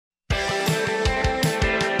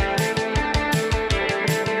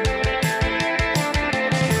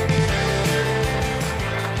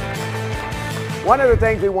One of the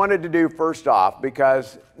things we wanted to do first off,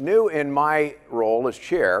 because new in my role as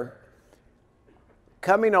chair,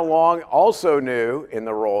 coming along also new in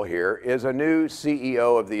the role here is a new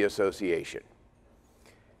CEO of the association.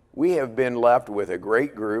 We have been left with a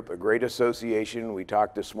great group, a great association. We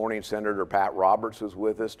talked this morning, Senator Pat Roberts was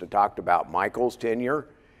with us to talk about Michael's tenure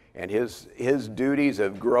and his duties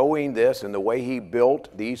of growing this and the way he built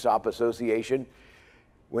the ESOP Association.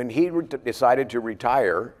 When he decided to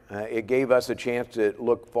retire, it gave us a chance to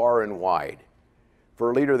look far and wide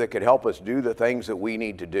for a leader that could help us do the things that we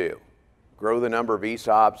need to do. Grow the number of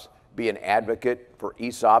ESOPs, be an advocate for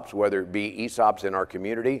ESOPs, whether it be ESOPs in our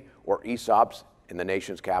community or ESOPs in the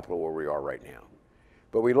nation's capital where we are right now.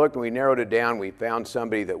 But we looked and we narrowed it down. We found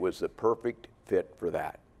somebody that was the perfect fit for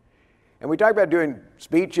that. And we talked about doing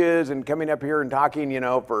speeches and coming up here and talking,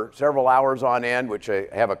 for several hours on end, which I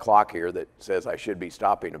have a clock here that says I should be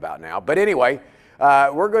stopping about now. But anyway,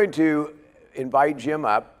 we're going to invite Jim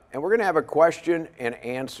up, and we're going to have a question and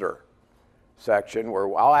answer section where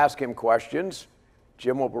I'll ask him questions.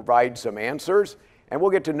 Jim will provide some answers, and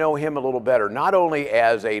we'll get to know him a little better, not only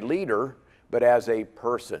as a leader, but as a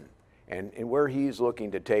person, and where he's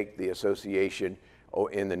looking to take the association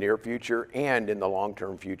in the near future and in the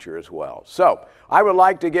long-term future as well. So I would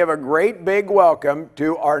like to give a great big welcome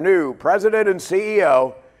to our new President and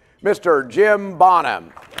CEO, Mr. Jim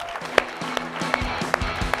Bonham.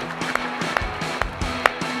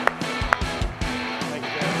 Thank you,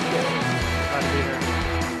 Gary. Glad to be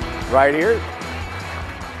here. Right here.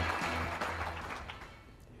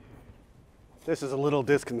 This is a little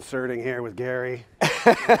disconcerting here with Gary.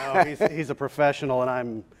 He's a professional,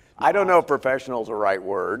 and I don't know if professional is the right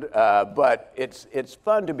word, but it's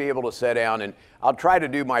fun to be able to sit down, and I'll try to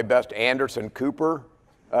do my best Anderson Cooper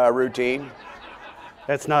routine.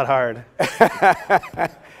 It's not hard.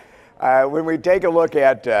 When we take a look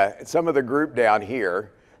at some of the group down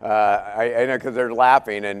here, I know because they're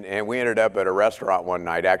laughing, and we ended up at a restaurant one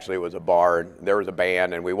night. Actually, it was a bar, and there was a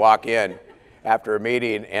band, and we walk in after a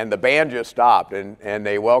meeting, and the band just stopped, and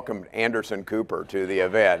they welcomed Anderson Cooper to the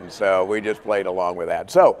event, and so we just played along with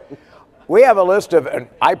that. So we have a list of, and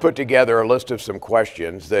I put together a list of some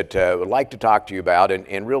questions that I would like to talk to you about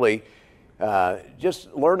and really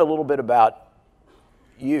just learn a little bit about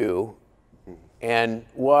you and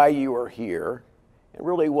why you are here and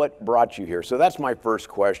really what brought you here. So that's my first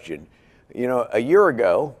question. A year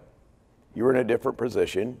ago, you were in a different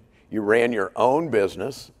position. You ran your own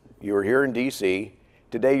business. You were here in D.C.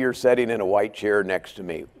 Today you're sitting in a white chair next to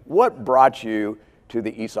me. What brought you to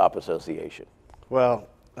the ESOP Association? Well,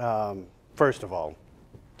 first of all,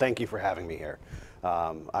 thank you for having me here.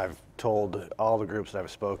 I've told all the groups that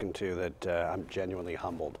I've spoken to that I'm genuinely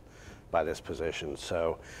humbled by this position.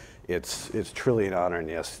 So it's truly an honor. And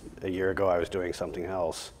yes, a year ago I was doing something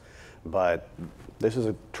else, but this is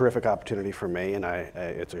a terrific opportunity for me, and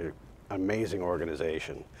it's an amazing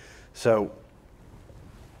organization. So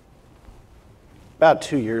about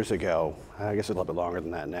 2 years ago, I guess a little bit longer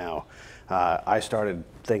than that now, I started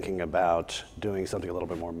thinking about doing something a little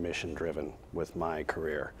bit more mission-driven with my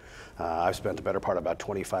career. I've spent the better part of about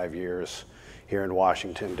 25 years here in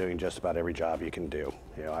Washington doing just about every job you can do.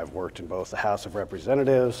 I've worked in both the House of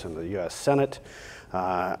Representatives and the U.S. Senate.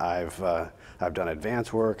 I've done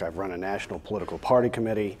advance work. I've run a national political party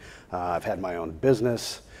committee. I've had my own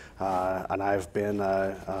business, and I've been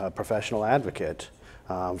a professional advocate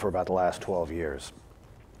for about the last 12 years.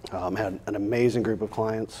 Had an amazing group of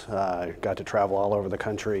clients, got to travel all over the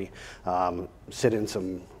country, sit in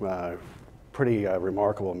some pretty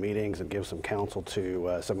remarkable meetings and give some counsel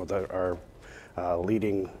to some of our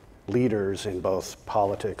leading leaders in both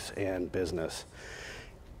politics and business.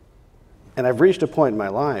 And I've reached a point in my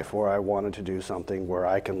life where I wanted to do something where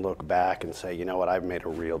I can look back and say, you know what, I've made a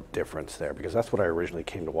real difference there, because that's what I originally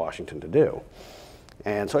came to Washington to do.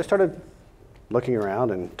 And so I started looking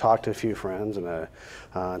around and talked to a few friends and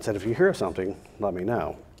said, if you hear of something, let me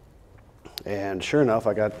know. And sure enough,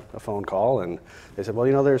 I got a phone call, and they said,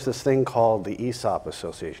 well, there's this thing called the ESOP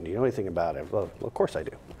Association. Do you know anything about it? Well, of course I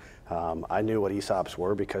do. I knew what ESOPs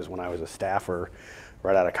were because when I was a staffer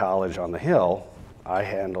right out of college on the Hill, I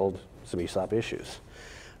handled some ESOP issues.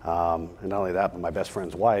 And not only that, but my best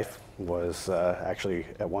friend's wife was actually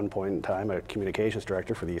at one point in time a communications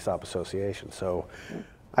director for the ESOP Association. So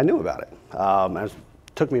I knew about it. It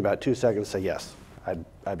took me about 2 seconds to say yes,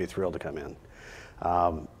 I'd be thrilled to come in.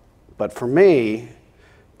 But for me,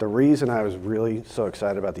 the reason I was really so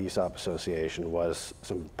excited about the ESOP Association was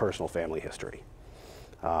some personal family history.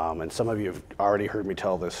 And some of you have already heard me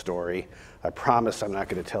tell this story. I promise I'm not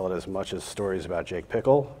going to tell it as much as stories about Jake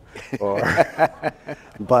Pickle.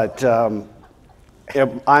 But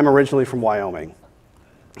I'm originally from Wyoming,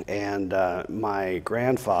 and my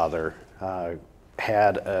grandfather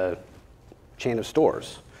had a chain of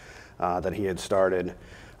stores that he had started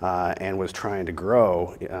and was trying to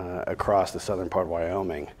grow across the southern part of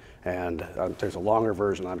Wyoming. And there's a longer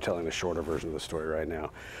version. I'm telling the shorter version of the story right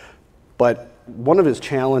now. But one of his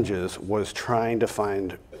challenges was trying to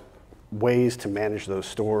find ways to manage those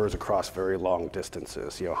stores across very long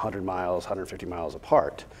distances, 100 miles, 150 miles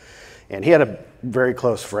apart. And he had a very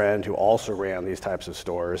close friend who also ran these types of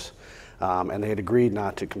stores, and they had agreed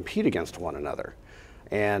not to compete against one another.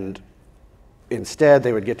 And instead,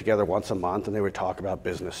 they would get together once a month and they would talk about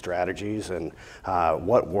business strategies and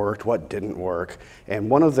what worked, what didn't work. And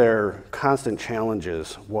one of their constant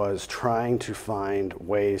challenges was trying to find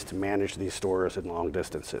ways to manage these stores in long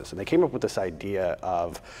distances. And they came up with this idea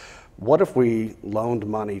of, what if we loaned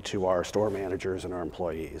money to our store managers and our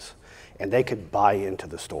employees and they could buy into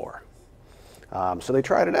the store? So they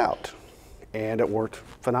tried it out and it worked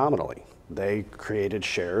phenomenally. They created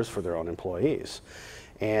shares for their own employees.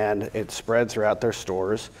 And it spread throughout their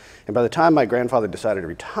stores. And by the time my grandfather decided to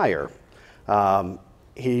retire,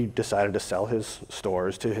 he decided to sell his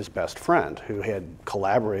stores to his best friend, who had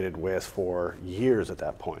collaborated with for years at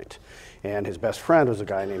that point. And his best friend was a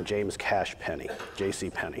guy named James Cash Penny, J.C.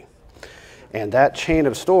 Penney. And that chain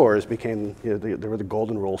of stores became, there were the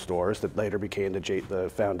Golden Rule stores that later became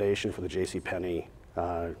the foundation for the J.C. Penney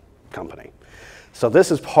company. So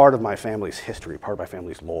this is part of my family's history, part of my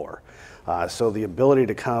family's lore. So the ability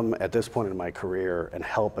to come at this point in my career and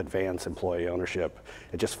help advance employee ownership,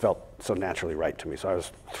 it just felt so naturally right to me. So I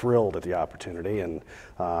was thrilled at the opportunity, and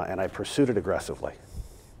I pursued it aggressively.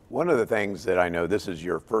 One of the things that I know, this is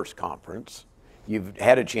your first conference. You've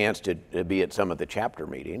had a chance to be at some of the chapter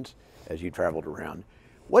meetings as you traveled around.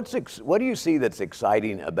 What do you see that's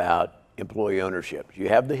exciting about employee ownership? You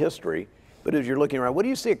have the history, but as you're looking around, what do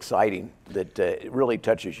you see exciting that really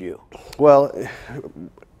touches you? Well,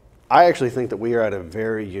 I actually think that we are at a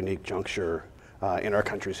very unique juncture in our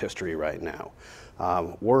country's history right now.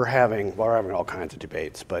 We're having all kinds of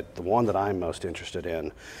debates, but the one that I'm most interested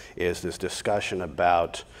in is this discussion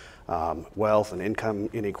about wealth and income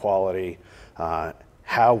inequality,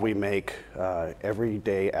 how we make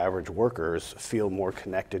everyday average workers feel more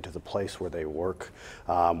connected to the place where they work,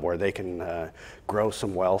 where they can grow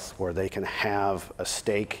some wealth, where they can have a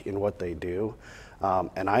stake in what they do.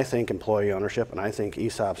 And I think employee ownership, and I think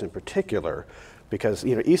ESOPs in particular, because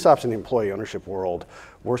ESOPs in the employee ownership world,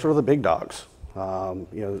 we're sort of the big dogs.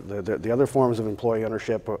 The other forms of employee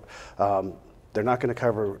ownership, they're not going to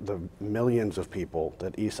cover the millions of people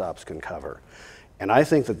that ESOPs can cover. And I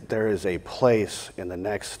think that there is a place in the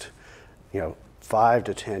next 5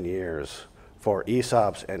 to 10 years for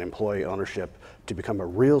ESOPs and employee ownership to become a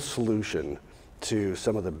real solution to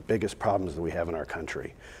some of the biggest problems that we have in our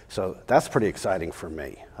country. So that's pretty exciting for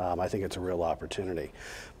me. I think it's a real opportunity.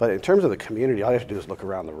 But in terms of the community, all you have to do is look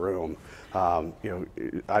around the room. I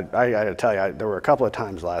got to tell you, there were a couple of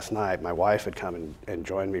times last night, my wife had come and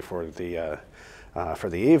joined me for the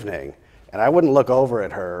evening, and I wouldn't look over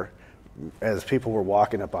at her as people were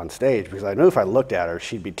walking up on stage, because I knew if I looked at her,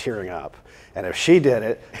 she'd be tearing up. And if she did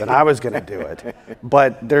it, then I was going to do it.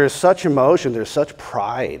 But there's such emotion, there's such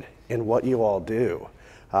pride in what you all do.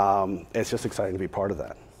 It's just exciting to be part of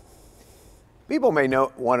that. People may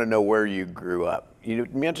want to know where you grew up. You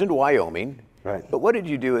mentioned Wyoming. Right. But what did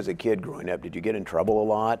you do as a kid growing up? Did you get in trouble a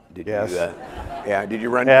lot? Yes. Did you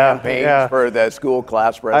run campaigns for the school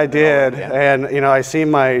class president? I did. And I see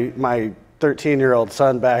my 13-year-old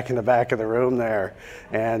son back in the back of the room there.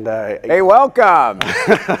 And hey, welcome.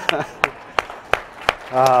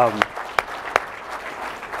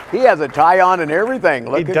 He has a tie on and everything.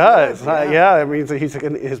 Look, he does. Yeah, it means that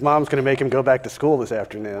his mom's going to make him go back to school this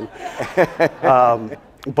afternoon. I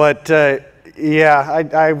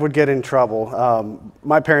would get in trouble.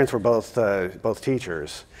 My parents were both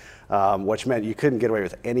teachers, which meant you couldn't get away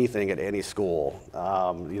with anything at any school.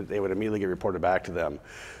 They would immediately get reported back to them.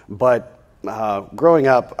 But growing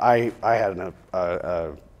up, I had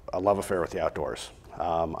a love affair with the outdoors.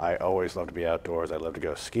 I always loved to be outdoors. I loved to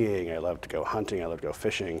go skiing. I loved to go hunting. I loved to go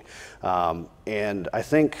fishing. And I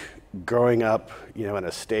think growing up, in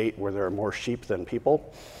a state where there are more sheep than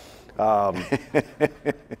people,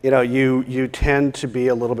 you tend to be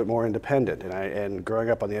a little bit more independent. And growing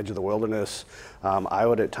up on the edge of the wilderness, I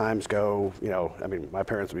would at times go, my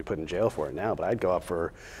parents would be put in jail for it now, but I'd go up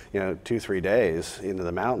for, 2-3 days into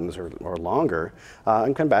the mountains or longer,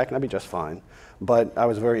 and come back and I'd be just fine. But I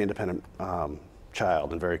was a very independent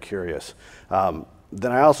child and very curious.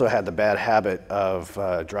 Then I also had the bad habit of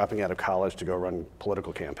dropping out of college to go run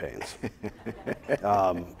political campaigns.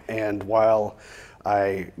 And while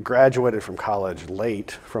I graduated from college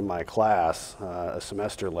late from my class, a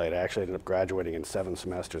semester late. I actually ended up graduating in 7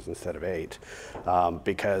 semesters instead of 8,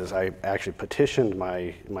 because I actually petitioned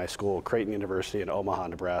my school, Creighton University in Omaha,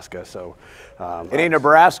 Nebraska. So, any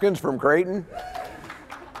Nebraskans from Creighton?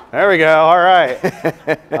 There we go. All right.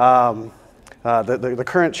 The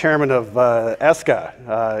current chairman of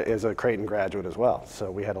ESCA is a Creighton graduate as well,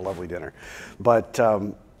 so we had a lovely dinner. But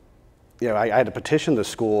you know, I had to petition the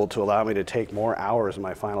school to allow me to take more hours in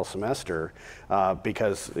my final semester,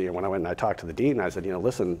 because when I went and I talked to the dean, I said,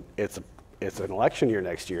 listen, it's an election year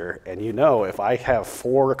next year, and if I have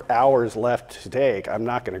 4 hours left to take, I'm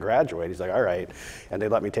not going to graduate. He's like, all right, and they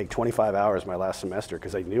let me take 25 hours my last semester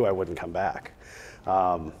because they knew I wouldn't come back.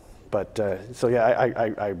 So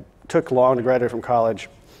yeah, I took long to graduate from college,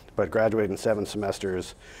 but graduated in 7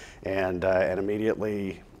 semesters, and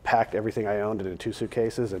immediately packed everything I owned into 2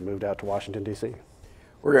 suitcases and moved out to Washington, D.C.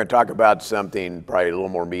 We're going to talk about something probably a little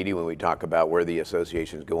more meaty when we talk about where the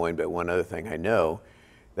association is going, but one other thing I know,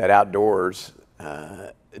 that outdoors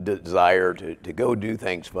desire to go do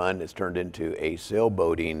things fun has turned into a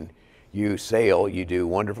sailboating. You sail, you do a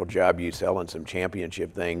wonderful job, you sell in some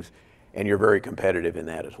championship things, and you're very competitive in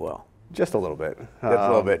that as well. Just a little bit. Just a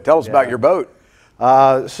little bit. Tell us about your boat.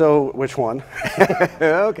 So which one?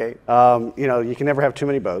 Okay. You can never have too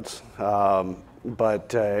many boats.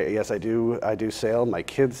 But yes, I do sail. My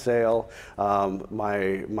kids sail.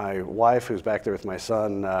 My wife, who's back there with my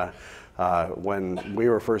son, when we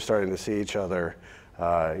were first starting to see each other,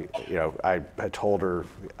 I had told her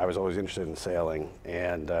I was always interested in sailing,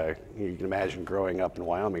 and you can imagine growing up in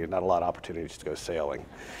Wyoming, there's not a lot of opportunities to go sailing.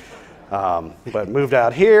 But moved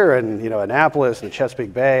out here, and Annapolis and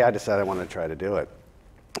Chesapeake Bay, I decided I wanted to try to do it.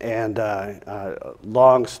 And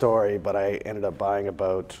long story, but I ended up buying a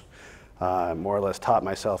boat, more or less taught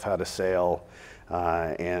myself how to sail,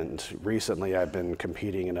 and recently I've been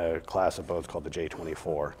competing in a class of boats called the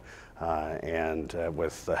J24, and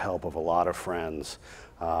with the help of a lot of friends,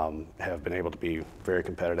 have been able to be very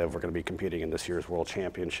competitive. We're going to be competing in this year's World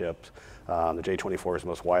Championships. The J24 is the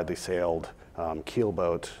most widely sailed keel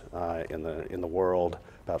boat in the world,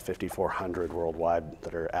 about 5,400 worldwide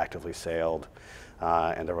that are actively sailed,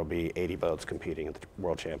 and there will be 80 boats competing at the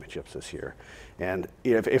World Championships this year. And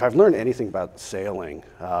if I've learned anything about sailing,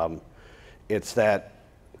 it's that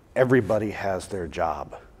everybody has their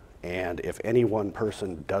job, and if any one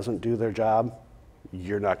person doesn't do their job,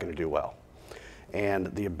 you're not going to do well.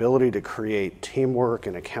 And the ability to create teamwork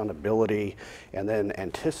and accountability and then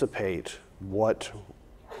anticipate what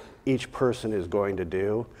each person is going to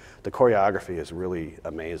do, the choreography is really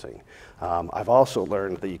amazing. I've also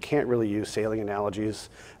learned that you can't really use sailing analogies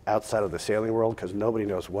outside of the sailing world because nobody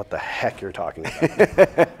knows what the heck you're talking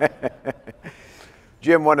about.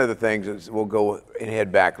 Jim, one of the things is, we'll go and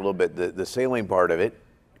head back a little bit, the sailing part of it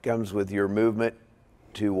comes with your movement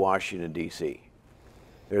to Washington, D.C.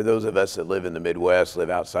 There are those of us that live in the Midwest, live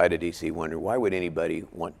outside of D.C., wonder, why would anybody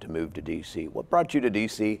want to move to D.C.? What brought you to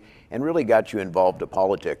D.C. and really got you involved in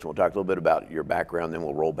politics? We'll talk a little bit about your background, then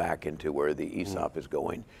we'll roll back into where the ESOP is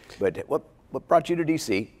going. But what brought you to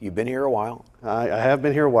D.C.? You've been here a while. I have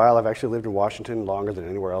been here a while. I've actually lived in Washington longer than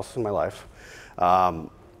anywhere else in my life.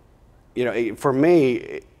 For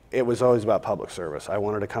me, it was always about public service. I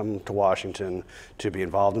wanted to come to Washington to be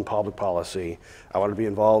involved in public policy. I wanted to be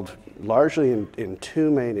involved largely in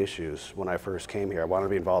 2 main issues when I first came here. I wanted to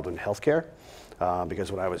be involved in healthcare,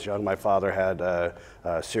 because when I was young, my father had a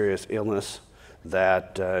serious illness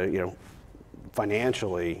that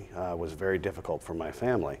financially was very difficult for my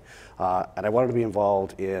family. And I wanted to be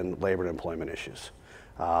involved in labor and employment issues.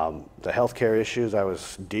 The healthcare issues, I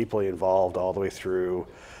was deeply involved all the way through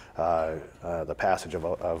the passage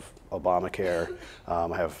of Obamacare.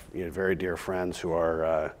 I have very dear friends who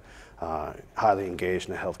are highly engaged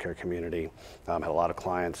in the healthcare community. Had a lot of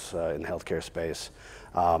clients in the healthcare space,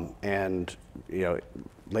 and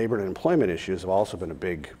labor and employment issues have also been a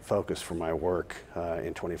big focus for my work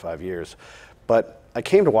in 25 years. But I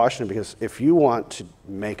came to Washington because if you want to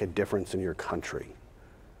make a difference in your country,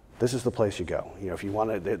 this is the place you go. If you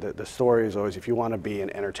want to, the story is always, if you want to be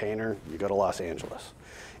an entertainer, you go to Los Angeles.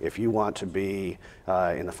 If you want to be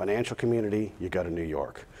in the financial community, you go to New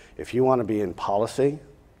York. If you want to be in policy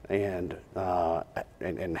and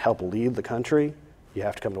help lead the country, you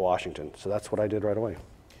have to come to Washington. So that's what I did right away.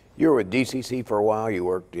 You were with DCC for a while. You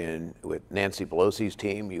worked with Nancy Pelosi's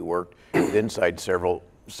team. You worked inside several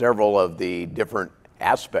of the different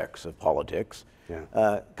aspects of politics. Yeah.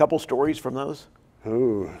 A couple stories from those?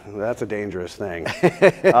 Ooh, that's a dangerous thing.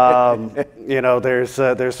 There's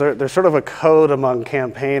sort of a code among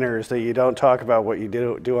campaigners that you don't talk about what you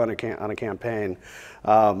do on a campaign.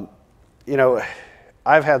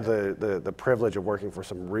 I've had the privilege of working for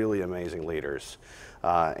some really amazing leaders,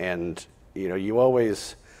 and you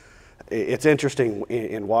always. It's interesting,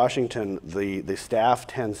 in Washington, the staff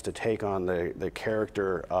tends to take on the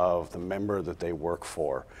character of the member that they work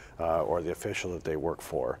for, or the official that they work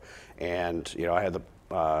for. And I had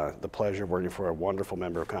the pleasure of working for a wonderful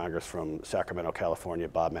member of Congress from Sacramento, California,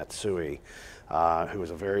 Bob Matsui, who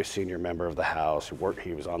was a very senior member of the House.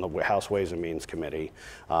 He was on the House Ways and Means Committee,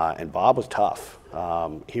 and Bob was tough.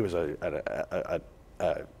 He was a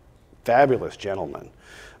fabulous gentleman.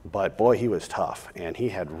 But boy, he was tough, and he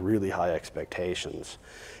had really high expectations.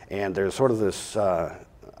 And there's sort of this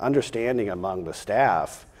understanding among the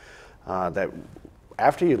staff that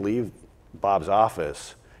after you leave Bob's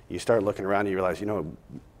office, you start looking around and you realize,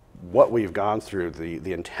 what we've gone through,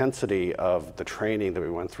 the intensity of the training that we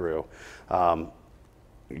went through,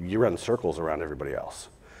 you run circles around everybody else.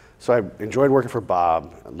 So I enjoyed working for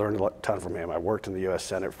Bob, learned a ton from him. I worked in the U.S.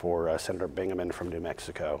 Senate for Senator Bingaman from New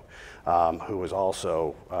Mexico, who was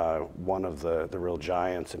also one of the real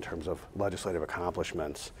giants in terms of legislative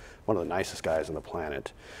accomplishments, one of the nicest guys on the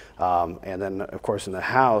planet. And then, of course, in the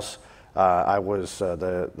House, I was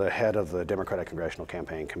the head of the Democratic Congressional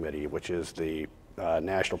Campaign Committee, which is the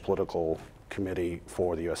national political committee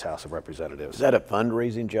for the U.S. House of Representatives. Is that a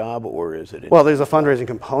fundraising job, or is it? Well, there's a fundraising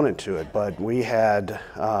component to it, but we had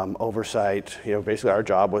oversight. Basically our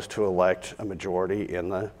job was to elect a majority in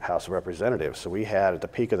the House of Representatives. So we had, at the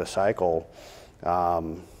peak of the cycle,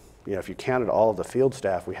 if you counted all of the field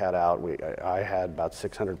staff we had out, I had about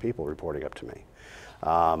 600 people reporting up to me.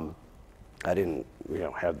 I didn't,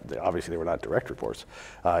 obviously they were not direct reports.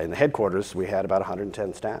 In the headquarters, we had about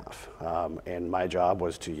 110 staff. And my job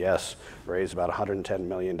was to, yes, raise about $110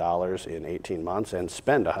 million in 18 months and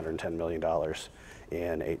spend $110 million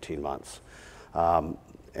in 18 months.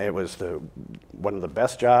 It was one of the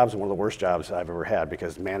best jobs and one of the worst jobs I've ever had,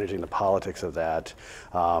 because managing the politics of that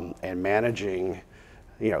and managing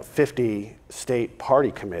 50 state party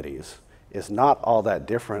committees is not all that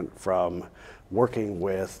different from working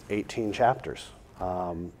with 18 chapters.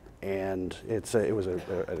 And it was an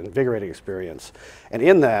invigorating experience. And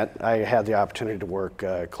in that, I had the opportunity to work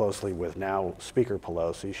closely with now Speaker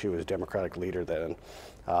Pelosi. She was Democratic leader then.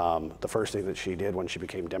 The first thing that she did when she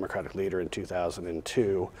became Democratic leader in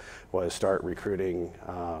 2002 was start recruiting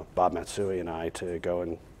Bob Matsui and I to go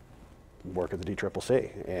and work at the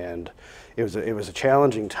DCCC. And it was a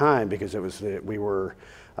challenging time, because we were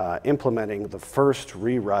implementing the first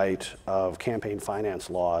rewrite of campaign finance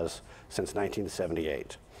laws since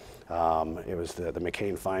 1978. It was the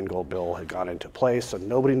McCain-Feingold bill had gone into place, so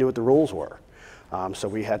nobody knew what the rules were. So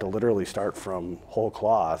we had to literally start from whole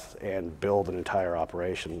cloth and build an entire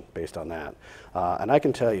operation based on that. And I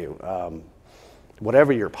can tell you,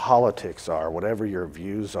 whatever your politics are, whatever your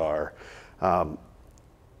views are,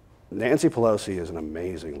 Nancy Pelosi is an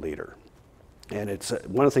amazing leader. And it's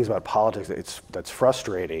one of the things about politics that's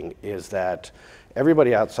frustrating is that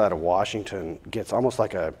everybody outside of Washington gets almost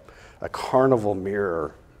like a carnival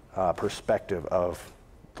mirror perspective of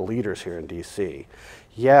the leaders here in DC.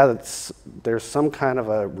 Yeah, there's some kind of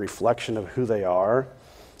a reflection of who they are,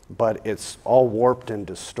 but it's all warped and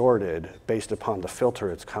distorted based upon the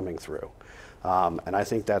filter it's coming through. And I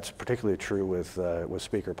think that's particularly true with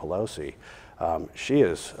Speaker Pelosi. She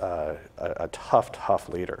is a tough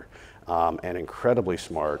leader. And incredibly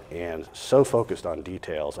smart and so focused on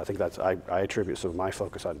details. I think I attribute some of my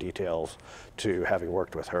focus on details to having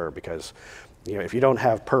worked with her, because if you don't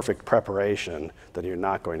have perfect preparation, then you're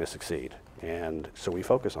not going to succeed. And so we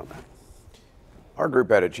focus on that. Our group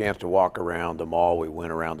had a chance to walk around the mall. We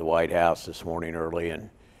went around the White House this morning early, and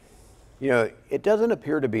it doesn't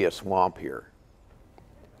appear to be a swamp here.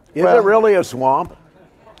 Is it really a swamp?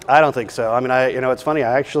 I don't think so. I mean, it's funny.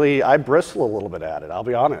 I bristle a little bit at it. I'll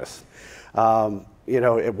be honest.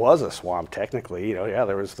 It was a swamp technically. Yeah,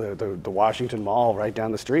 there was the Washington Mall right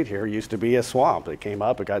down the street here used to be a swamp. It came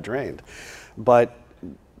up, it got drained. But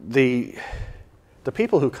the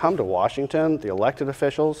people who come to Washington, the elected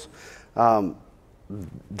officials,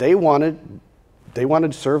 they wanted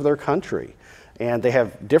to serve their country, and they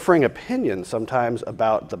have differing opinions sometimes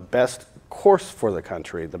about the best course for the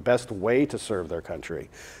country, the best way to serve their country.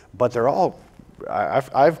 But they're all,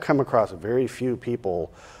 I've come across very few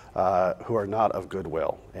people who are not of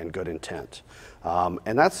goodwill and good intent.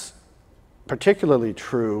 And that's particularly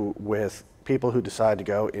true with people who decide to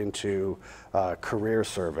go into career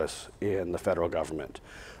service in the federal government.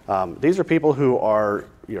 These are people who are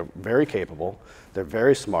very capable, they're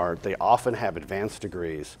very smart, they often have advanced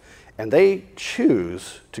degrees, and they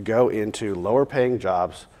choose to go into lower paying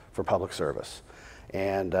jobs for public service.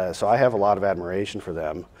 And so I have a lot of admiration for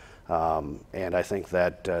them. And I think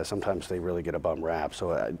that sometimes they really get a bum rap.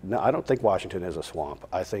 So no, I don't think Washington is a swamp.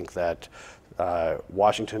 I think that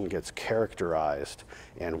Washington gets characterized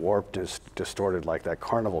and warped and distorted like that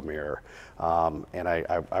carnival mirror. And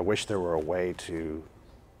I wish there were a way to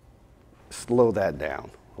slow that down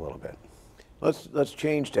a little bit. Let's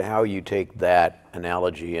change to how you take that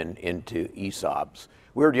analogy into ESOPs.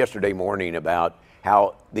 We heard yesterday morning about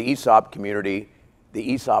how the ESOP community,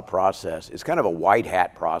 the ESOP process is kind of a white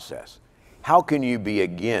hat process. How can you be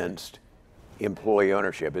against employee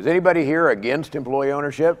ownership? Is anybody here against employee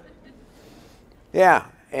ownership? Yeah,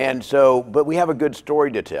 and so, but we have a good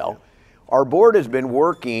story to tell. Our board has been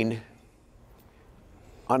working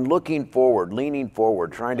on looking forward, leaning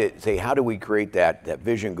forward, trying to say, how do we create that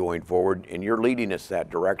vision going forward? And you're leading us that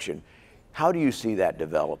direction. How do you see that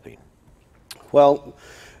developing? Well,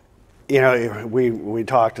 you know, we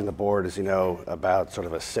talked in the board, as you know, about sort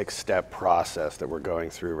of a 6-step process that we're going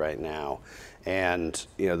through right now. And,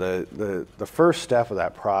 you know, the first step of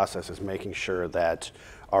that process is making sure that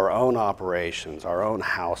our own operations, our own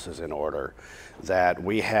house is in order, that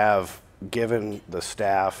we have given the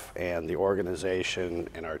staff and the organization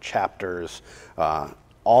and our chapters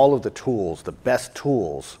all of the tools, the best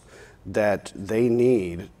tools that they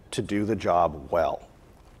need to do the job well.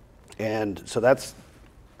 And so that's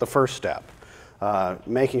the first step,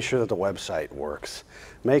 making sure that the website works,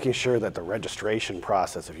 making sure that the registration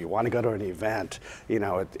process, if you want to go to an event, you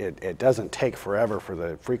know, it doesn't take forever for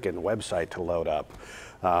the freaking website to load up.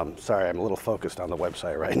 Sorry, I'm a little focused on the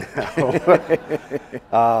website right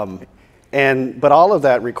now. But all of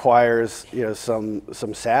that requires, you know,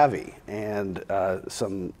 some savvy and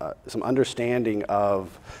some understanding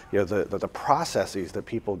of, you know, the processes that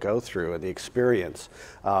people go through and the experience.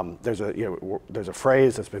 There's a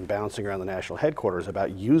phrase that's been bouncing around the national headquarters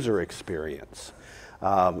about user experience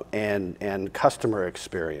and customer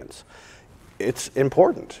experience. It's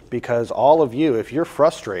important because all of you, if you're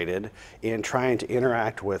frustrated in trying to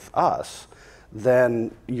interact with us,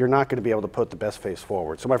 then you're not going to be able to put the best face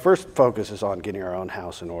forward. So my first focus is on getting our own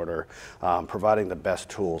house in order, providing the best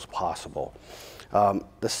tools possible.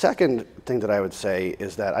 The second thing that I would say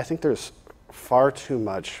is that I think there's far too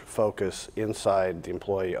much focus inside the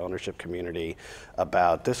employee ownership community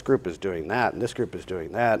about this group is doing that and this group is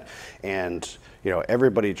doing that, and you know,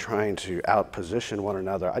 everybody trying to outposition one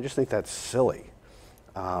another. I just think that's silly.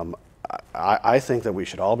 I think that we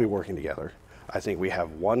should all be working together. I think we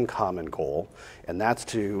have one common goal, and that's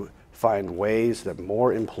to find ways that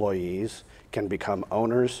more employees can become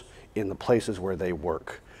owners in the places where they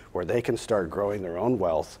work, where they can start growing their own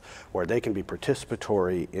wealth, where they can be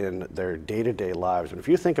participatory in their day-to-day lives. And if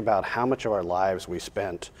you think about how much of our lives we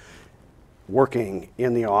spent working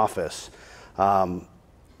in the office,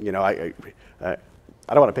 you know,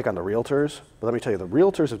 I don't want to pick on the realtors, but let me tell you, the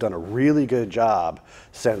realtors have done a really good job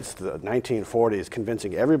since the 1940s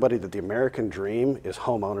convincing everybody that the American dream is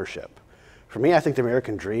home ownership. For me, I think the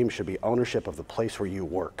American dream should be ownership of the place where you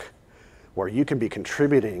work, where you can be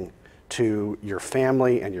contributing to your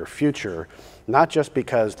family and your future, not just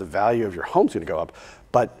because the value of your home's going to go up,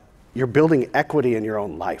 but you're building equity in your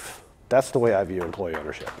own life. That's the way I view employee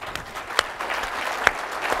ownership.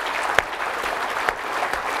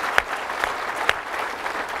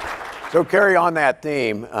 So carry on that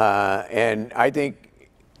theme, and I think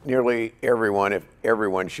nearly everyone, if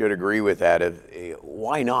everyone should agree with that,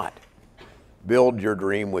 why not build your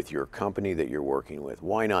dream with your company that you're working with?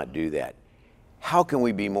 Why not do that? How can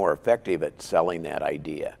we be more effective at selling that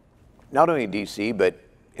idea? Not only in DC, but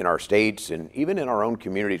in our states and even in our own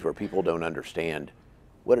communities where people don't understand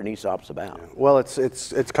what an ESOP's about. Well,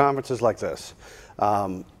 it's conferences like this.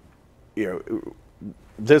 You know,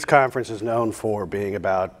 this conference is known for being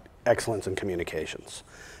about excellence in communications,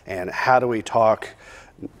 and how do we talk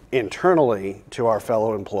internally to our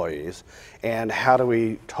fellow employees, and how do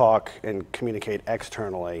we talk and communicate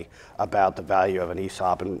externally about the value of an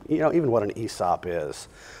ESOP, and you know, even what an ESOP is.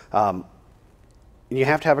 You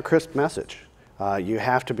have to have a crisp message. You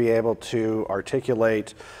have to be able to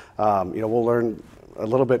articulate. You know, we'll learn a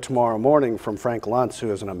little bit tomorrow morning from Frank Luntz,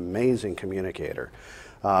 who is an amazing communicator,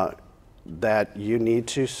 that you need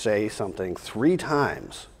to say something 3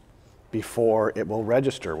 times before it will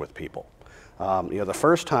register with people. You know, the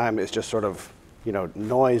first time is just sort of, you know,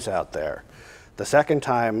 noise out there. The second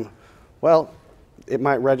time, well, it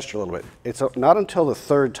might register a little bit. It's not until the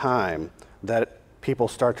 3rd time that people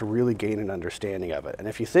start to really gain an understanding of it. And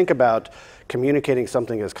if you think about communicating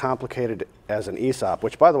something as complicated as an ESOP,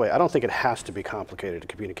 which by the way, I don't think it has to be complicated to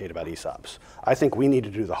communicate about ESOPs. I think we need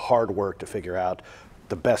to do the hard work to figure out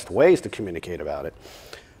the best ways to communicate about it.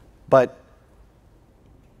 But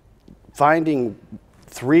finding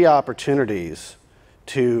 3 opportunities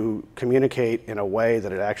to communicate in a way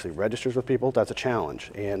that it actually registers with people, that's a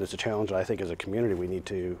challenge. And it's a challenge that I think as a community we need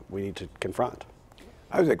to confront.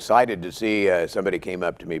 I was excited to see somebody came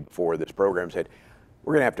up to me before this program and said,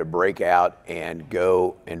 we're going to have to break out and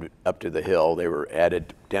go up to the Hill. They were at a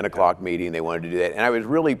 10 o'clock meeting. They wanted to do that. And I was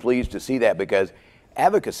really pleased to see that, because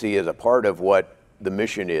advocacy is a part of what the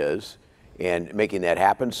mission is and making that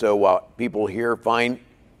happen. So while people here find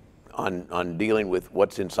on dealing with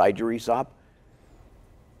what's inside your ESOP,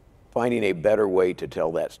 finding a better way to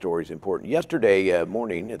tell that story is important. Yesterday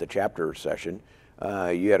morning at the chapter session,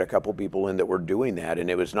 you had a couple people in that were doing that, and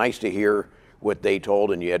it was nice to hear what they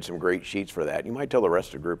told, and you had some great sheets for that. You might tell the rest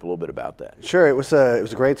of the group a little bit about that. Sure, it was a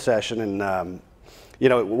great session, and you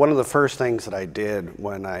know, one of the first things that I did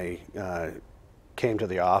when I came to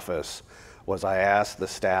the office was I asked the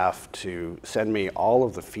staff to send me all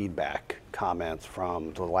of the feedback comments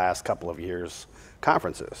from the last couple of years'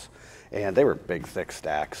 conferences, and they were big, thick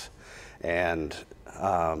stacks, and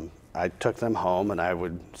I took them home and I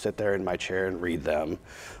would sit there in my chair and read them.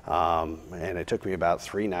 And it took me about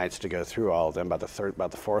 3 nights to go through all of them. About the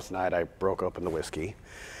 4th night, I broke open the whiskey.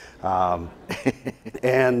 And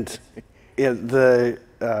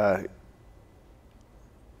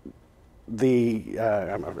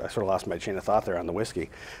I sort of lost my chain of thought there on the whiskey.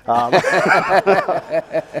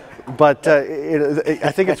 But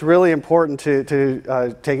I think it's really important to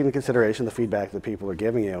take into consideration the feedback that people are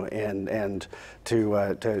giving you, and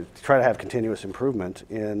to try to have continuous improvement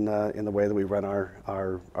in the way that we run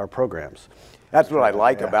our programs. That's what I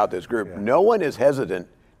like about this group. Yeah. No one is hesitant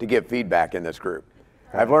to give feedback in this group.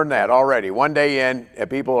 I've learned that already. One day in,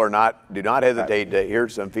 people do not hesitate to hear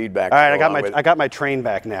some feedback. All right, I got my train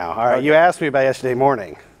back now. All right, okay. You asked me about yesterday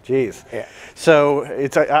morning. Jeez. Yeah. So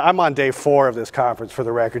I'm on day 4 of this conference, for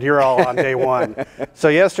the record. You're all on day 1. So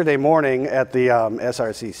yesterday morning at the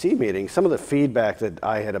SRCC meeting, some of the feedback that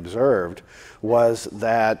I had observed was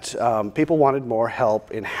that people wanted more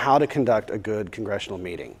help in how to conduct a good congressional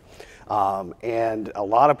meeting. And a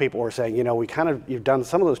lot of people were saying, you know, you've done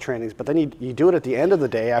some of those trainings, but then you do it at the end of the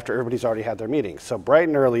day after everybody's already had their meetings. So bright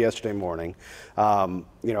and early yesterday morning,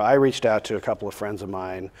 you know, I reached out to a couple of friends of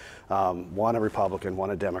mine, one a Republican, one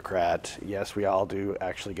a Democrat. Yes, we all do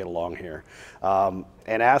actually get along here.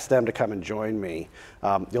 And asked them to come and join me.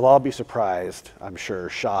 You'll all be surprised, I'm sure,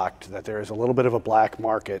 shocked, that there is a little bit of a black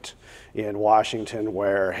market in Washington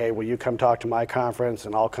where, hey, will you come talk to my conference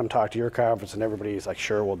and I'll come talk to your conference, and everybody's like,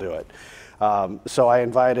 sure, we'll do it. So I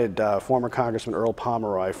invited former Congressman Earl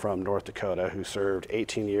Pomeroy from North Dakota, who served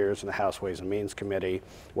 18 years in the House Ways and Means Committee,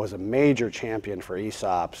 was a major champion for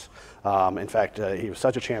ESOPs. In fact, he was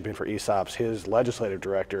such a champion for ESOPs, his legislative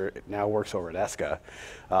director now works over at ESCA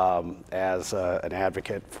as an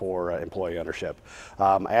advocate for employee ownership.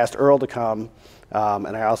 I asked Earl to come,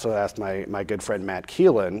 and I also asked my good friend Matt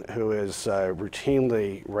Keelan, who is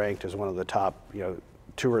routinely ranked as one of the top,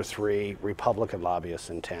 2 or 3 Republican lobbyists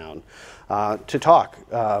in town, to talk,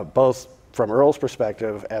 both from Earl's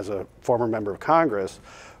perspective as a former member of Congress,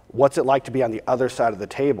 what's it like to be on the other side of the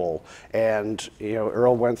table? And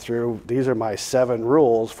Earl went through, these are my 7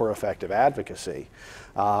 rules for effective advocacy.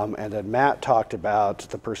 And then Matt talked about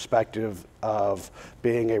the perspective of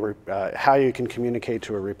being how you can communicate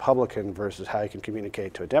to a Republican versus how you can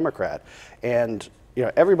communicate to a Democrat. And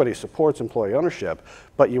everybody supports employee ownership,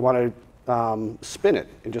 but you want to spin it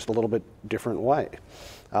in just a little bit different way.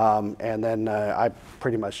 And then I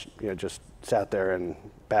pretty much just sat there and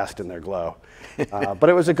basked in their glow. But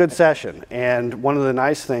it was a good session. And one of the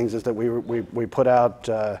nice things is that we put out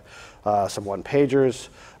some one-pagers.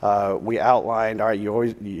 We outlined, all right,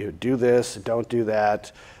 you do this, don't do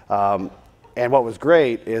that. And what was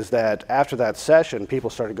great is that after that session, people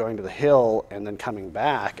started going to the Hill and then coming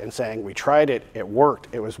back and saying, we tried it, it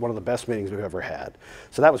worked, it was one of the best meetings we've ever had.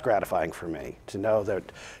 So that was gratifying for me to know that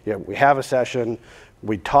we have a session,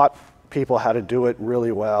 we taught people how to do it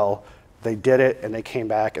really well, they did it, and they came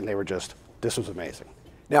back and they were just, this was amazing.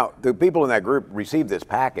 Now, the people in that group received this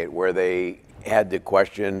packet where they had the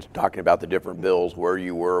questions talking about the different bills, where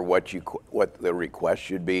you were, what the request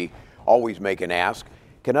should be, always make an ask.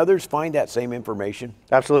 Can others find that same information?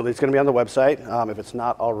 Absolutely. It's going to be on the website. If it's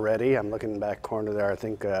not already, I'm looking in the back corner there. I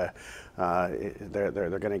think they're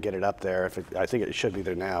going to get it up there. I think it should be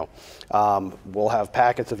there now. We'll have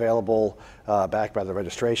packets available back by the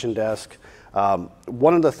registration desk.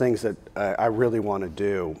 One of the things that I really want to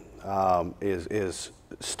do is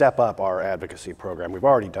step up our advocacy program. We've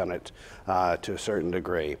already done it to a certain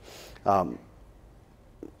degree.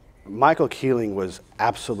 Michael Keeling was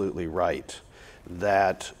absolutely right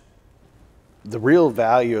that the real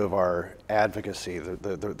value of our advocacy,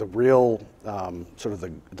 the real sort of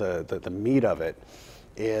the meat of it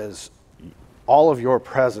is all of your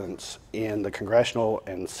presence in the congressional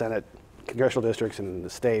and Senate, congressional districts and in the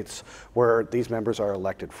states where these members are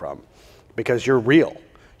elected from. Because you're real,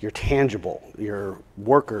 you're tangible, your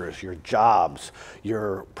workers, your jobs,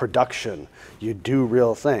 your production, you do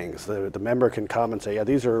real things. The member can come and say, yeah,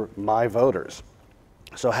 these are my voters.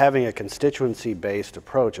 So having a constituency-based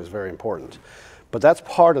approach is very important. But that's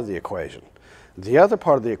part of the equation. The other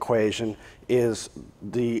part of the equation is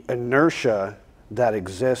the inertia that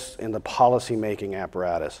exists in the policy-making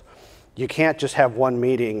apparatus. You can't just have one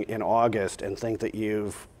meeting in August and think that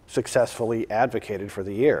you've successfully advocated for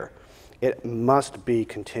the year. It must be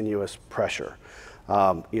continuous pressure.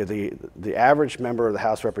 The average member of the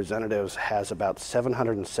House of Representatives has about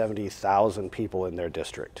 770,000 people in their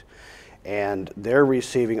district. And they're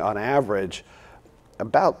receiving, on average,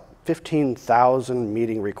 about 15,000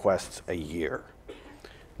 meeting requests a year.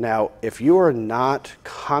 Now, if you are not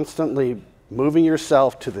constantly moving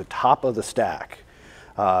yourself to the top of the stack,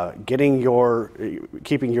 keeping your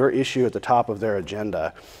issue at the top of their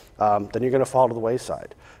agenda, then you're going to fall to the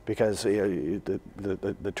wayside. Because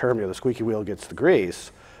the term, the squeaky wheel gets the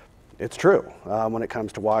grease, it's true when it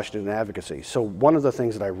comes to Washington advocacy. So one of the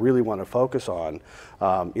things that I really want to focus on,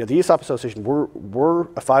 the ESOP Association, we're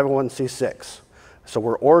a 501c6. So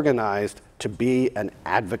we're organized to be an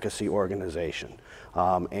advocacy organization.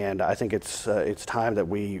 And I think it's time that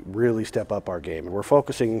we really step up our game. And we're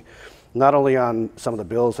focusing not only on some of the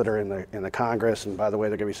bills that are in the Congress, and by the way,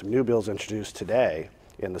 there are going to be some new bills introduced today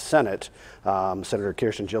in the Senate. Senator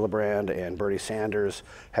Kirsten Gillibrand and Bernie Sanders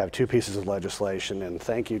have 2 pieces of legislation, and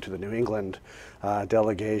thank you to the New England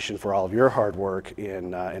delegation for all of your hard work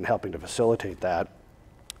in helping to facilitate that.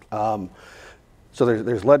 So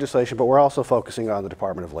there's legislation, but we're also focusing on the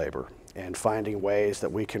Department of Labor and finding ways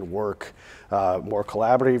that we can work more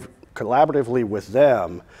collaboratively with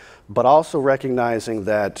them, but also recognizing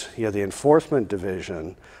that the enforcement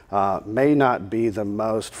division may not be the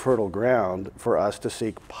most fertile ground for us to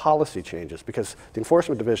seek policy changes, because the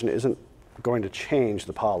enforcement division isn't going to change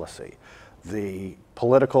the policy. The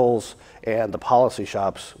politicals and the policy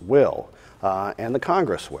shops will, and the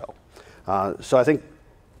Congress will. So I think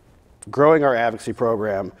growing our advocacy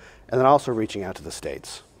program and then also reaching out to the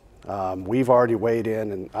states. We've already weighed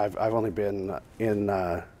in, and I've only been in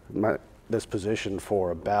this position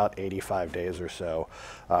for about 85 days or so.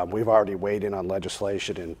 We've already weighed in on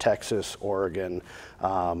legislation in Texas, Oregon,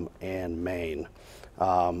 and Maine.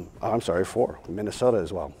 I'm sorry, 4, Minnesota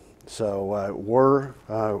as well. So we're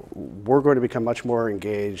going to become much more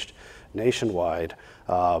engaged nationwide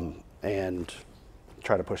and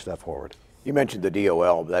try to push that forward. You mentioned the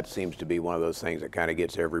DOL. That seems to be one of those things that kind of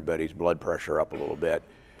gets everybody's blood pressure up a little bit.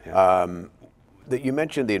 Yeah. That you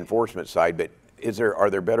mentioned the enforcement side, but are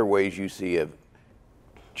there better ways you see of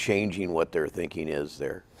changing what their thinking is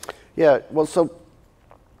there? Yeah, well, so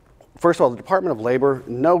first of all, the Department of Labor,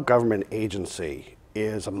 no government agency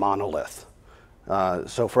is a monolith.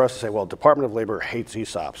 So for us to say, well, Department of Labor hates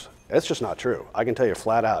ESOPs, that's just not true. I can tell you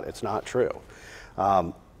flat out, it's not true.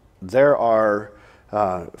 There are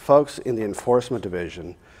folks in the enforcement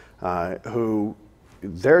division who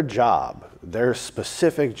their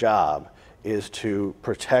specific job is to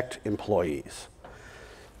protect employees.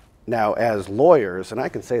 Now, as lawyers, and I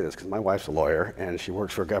can say this because my wife's a lawyer and she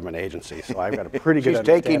works for a government agency, so I've got a pretty good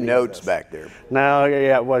understanding. She's taking notes back there. No,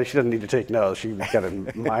 yeah, well, she doesn't need to take notes. She's got a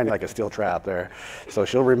mind like a steel trap there, so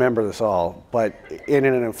she'll remember this all. But in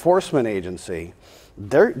an enforcement agency,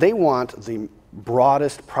 they want the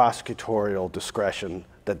broadest prosecutorial discretion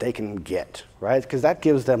that they can get, right? Because that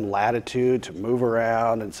gives them latitude to move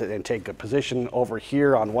around and take a position over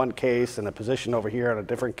here on one case and a position over here on a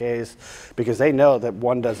different case, because they know that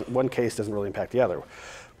one case doesn't really impact the other.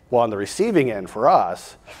 Well, on the receiving end for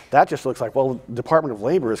us, that just looks like, well, the Department of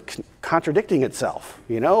Labor is contradicting itself.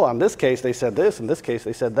 On this case they said this, in this case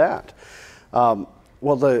they said that.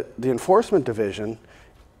 Well, the enforcement division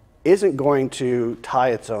isn't going to tie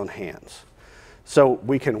its own hands. So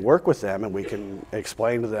we can work with them and we can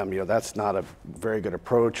explain to them, that's not a very good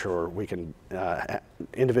approach, or we can,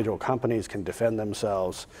 individual companies can defend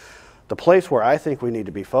themselves. The place where I think we need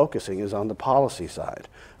to be focusing is on the policy side,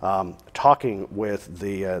 talking with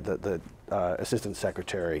the assistant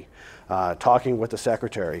secretary, talking with the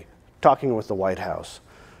secretary, talking with the White House,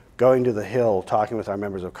 going to the Hill, talking with our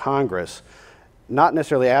members of Congress, not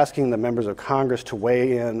necessarily asking the members of Congress to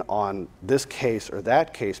weigh in on this case or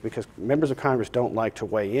that case, because members of Congress don't like to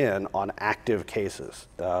weigh in on active cases.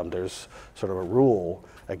 There's sort of a rule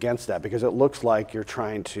against that, because it looks like you're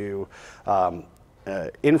trying to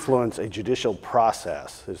influence a judicial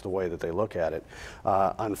process, is the way that they look at it,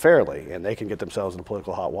 unfairly, and they can get themselves into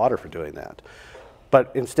political hot water for doing that.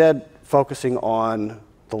 But instead, focusing on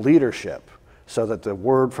the leadership, so that the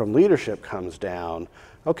word from leadership comes down,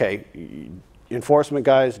 okay, enforcement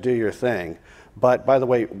guys, do your thing. But by the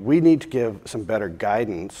way, we need to give some better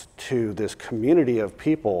guidance to this community of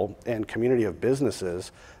people and community of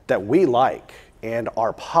businesses that we like. And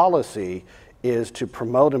our policy is to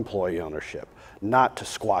promote employee ownership, not to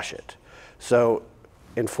squash it. So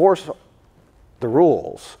enforce the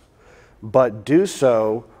rules, but do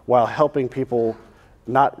so while helping people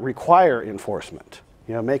not require enforcement.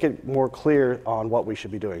 You know, make it more clear on what we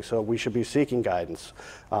should be doing. So we should be seeking guidance,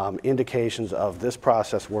 indications of this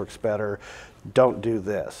process works better, don't do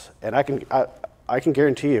this. And I can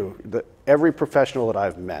guarantee you that every professional that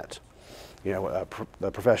I've met, you know,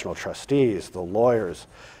 the professional trustees, the lawyers,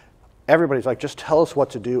 everybody's like, just tell us what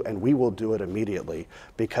to do and we will do it immediately,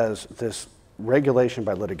 because this regulation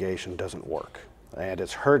by litigation doesn't work. And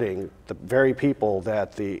it's hurting the very people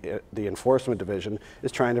that the enforcement division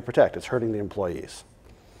is trying to protect. It's hurting the employees.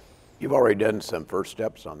 You've already done some first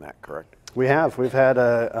steps on that, correct? We have. We've had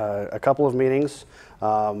a couple of meetings.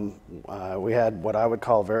 We had what I would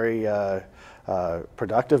call very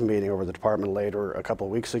productive meeting over the Department of Labor a couple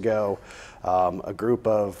of weeks ago. A group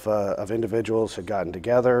of individuals had gotten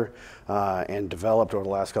together and developed over the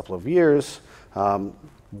last couple of years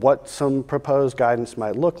what some proposed guidance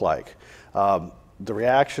might look like. The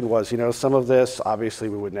reaction was, you know, some of this obviously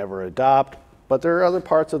we would never adopt, but there are other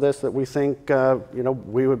parts of this that we think, you know,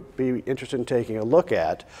 we would be interested in taking a look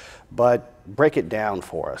at, but break it down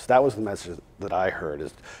for us. That was the message that I heard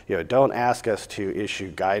is, you know, don't ask us to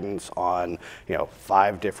issue guidance on, you know,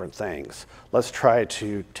 5 different things. Let's try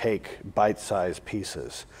to take bite-sized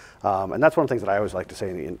pieces. And that's one of the things that I always like to say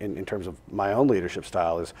in terms of my own leadership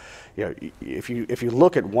style is, you know, if you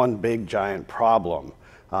look at one big giant problem,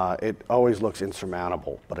 it always looks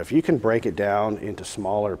insurmountable. But if you can break it down into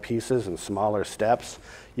smaller pieces and smaller steps,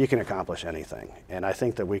 you can accomplish anything. And I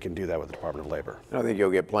think that we can do that with the Department of Labor. I think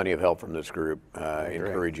you'll get plenty of help from this group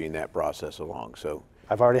encouraging that process along. So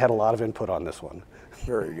I've already had a lot of input on this one.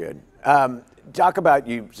 Very good. Talk about,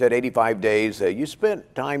 you said 85 days. You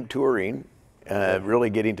spent time touring, really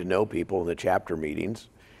getting to know people in the chapter meetings.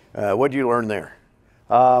 What did you learn there?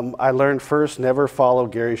 I learned first, never follow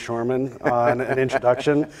Gary Shorman on an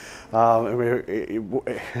introduction.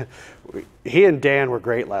 He and Dan were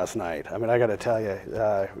great last night. I mean, I got to tell you,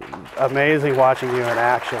 amazing watching you in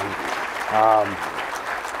action.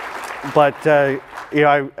 You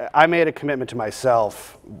know, I made a commitment to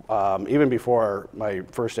myself, even before my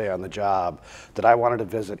first day on the job, that I wanted to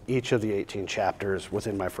visit each of the 18 chapters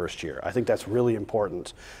within my first year. I think that's really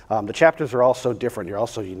important. The chapters are all so different, you're all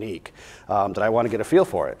so unique, that I want to get a feel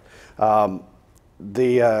for it. I've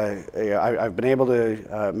been able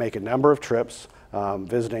to make a number of trips,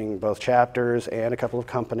 visiting both chapters and a couple of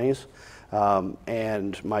companies.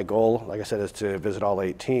 And my goal, like I said, is to visit all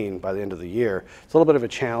 18 by the end of the year. It's a little bit of a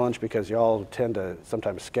challenge because you all tend to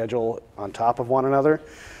sometimes schedule on top of one another,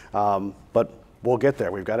 but we'll get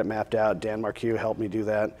there. We've got it mapped out. Dan Marqueux helped me do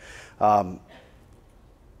that.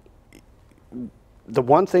 The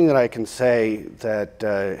one thing that I can say that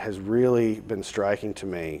has really been striking to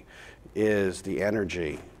me is the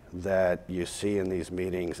energy that you see in these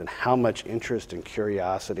meetings and how much interest and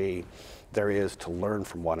curiosity there is to learn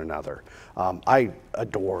from one another. I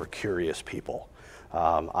adore curious people.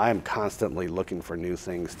 I'm constantly looking for new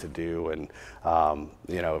things to do, and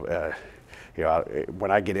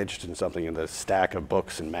when I get interested in something, in the stack of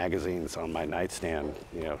books and magazines on my nightstand,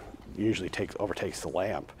 you know, usually overtakes the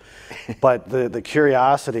lamp. But the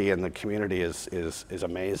curiosity in the community is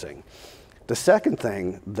amazing. The second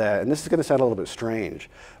thing that, and this is going to sound a little bit strange,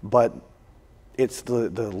 but it's the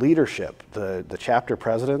leadership, the chapter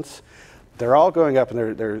presidents. They're all going up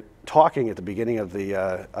and they're talking at the beginning of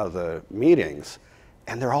the meetings,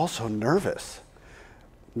 and they're all so nervous.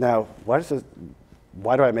 Now, why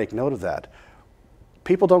do I make note of that?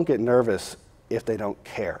 People don't get nervous if they don't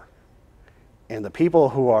care. And the people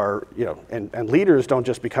who are, you know, and leaders don't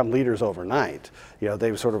just become leaders overnight. You know,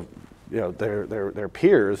 they've sort of, you know, their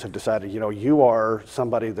peers have decided, you know, you are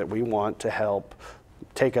somebody that we want to help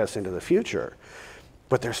take us into the future.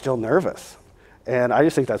 But they're still nervous. And I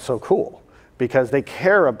just think that's so cool, because they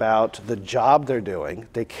care about the job they're doing.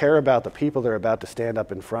 They care about the people they're about to stand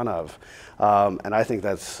up in front of. And I think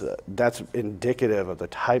that's indicative of the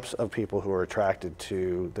types of people who are attracted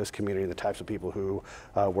to this community, the types of people who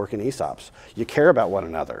work in ESOPs. You care about one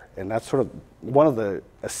another, and that's sort of one of the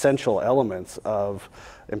essential elements of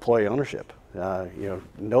employee ownership.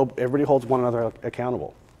 Everybody holds one another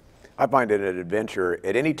accountable. I find it an adventure.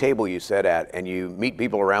 At any table you sit at and you meet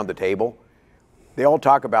people around the table, they all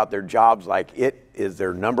talk about their jobs like it is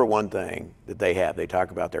their number one thing that they have. They talk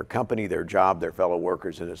about their company, their job, their fellow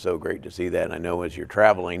workers, and it's so great to see that. And I know as you're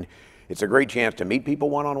traveling, it's a great chance to meet people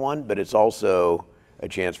one-on-one, but it's also a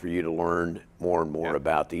chance for you to learn more and more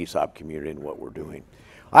about the ESOP community and what we're doing.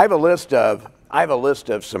 I have a list of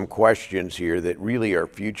some questions here that really are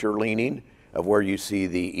future leaning of where you see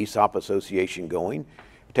the ESOP Association going.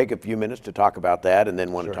 Take a few minutes to talk about that, and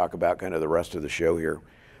then want to talk about kind of the rest of the show here.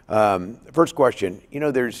 First question, you know,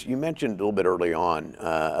 you mentioned a little bit early on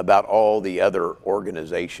about all the other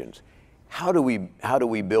organizations. How do we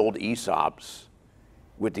build ESOPs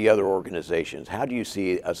with the other organizations? How do you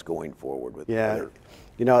see us going forward with other?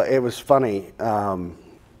 You know, it was funny.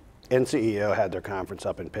 NCEO had their conference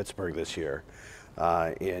up in Pittsburgh this year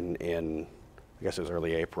in I guess it was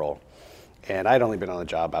early April. And I'd only been on the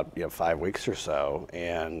job about 5 weeks or so,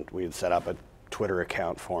 and we had set up a Twitter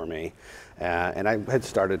account for me, and I had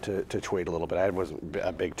started to tweet a little bit. I wasn't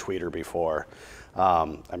a big tweeter before.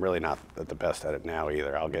 I'm really not the best at it now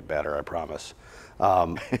either. I'll get better, I promise.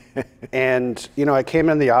 And you know, I came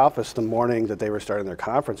in the office the morning that they were starting their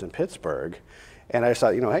conference in Pittsburgh, and I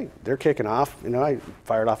thought, you know, hey, they're kicking off. You know, I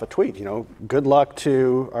fired off a tweet. You know, good luck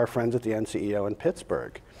to our friends at the NCEO in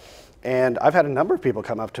Pittsburgh. And I've had a number of people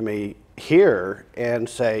come up to me here and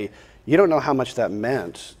say, you don't know how much that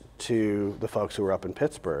meant to the folks who were up in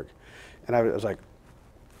Pittsburgh. And I was like,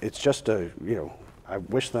 it's just I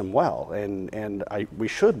wish them well, and we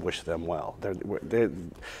should wish them well.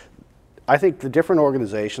 I think the different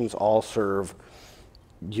organizations all serve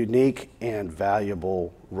unique and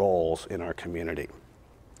valuable roles in our community.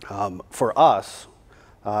 For us,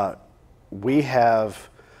 we have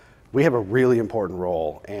a really important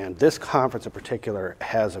role, and this conference in particular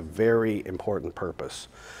has a very important purpose.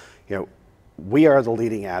 You know, we are the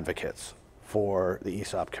leading advocates for the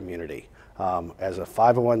ESOP community. As a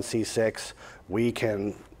 501c6, we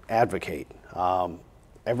can advocate.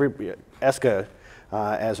 ESCA,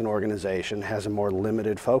 as an organization, has a more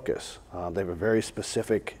limited focus. They have a very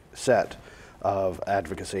specific set of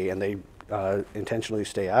advocacy, and they intentionally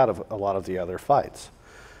stay out of a lot of the other fights.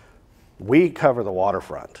 We cover the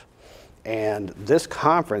waterfront. And this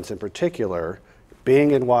conference in particular,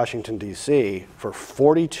 being in Washington, D.C. for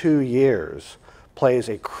 42 years, plays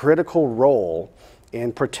a critical role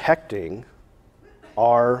in protecting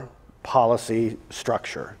our policy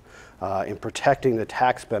structure, in protecting the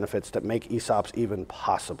tax benefits that make ESOPs even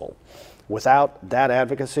possible. Without that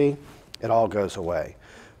advocacy, it all goes away.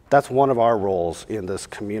 That's one of our roles in this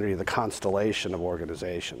community, the constellation of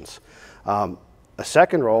organizations. A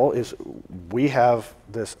second role is we have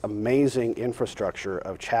this amazing infrastructure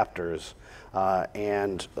of chapters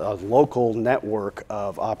and a local network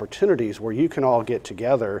of opportunities where you can all get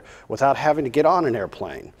together without having to get on an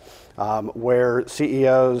airplane, where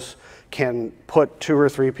CEOs can put 2 or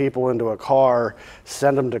 3 people into a car,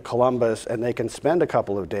 send them to Columbus, and they can spend a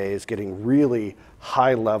couple of days getting really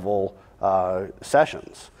high-level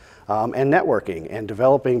sessions. And networking and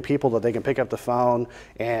developing people that they can pick up the phone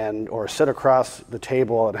or sit across the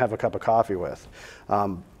table and have a cup of coffee with.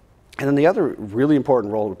 And then the other really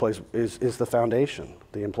important role it plays is the foundation,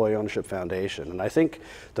 the Employee Ownership Foundation. And I think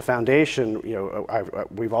the foundation, you know,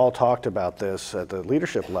 we've all talked about this at the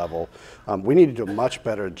leadership level. We need to do a much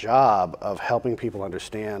better job of helping people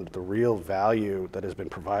understand the real value that has been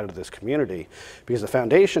provided to this community, because the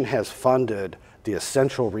foundation has funded the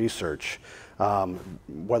essential research,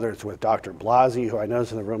 whether it's with Dr. Blasi, who I know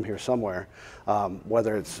is in the room here somewhere,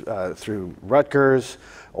 whether it's through Rutgers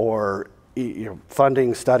or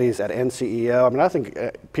funding studies at NCEO. I mean, I think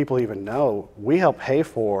people even know we help pay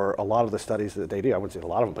for a lot of the studies that they do. I wouldn't say a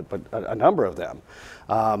lot of them, but a number of them.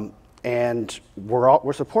 And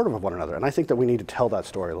we're supportive of one another. And I think that we need to tell that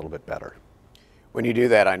story a little bit better. When you do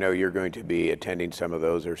that, I know you're going to be attending some of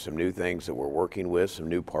those. There's some new things that we're working with, some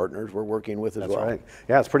new partners we're working with as well. That's right.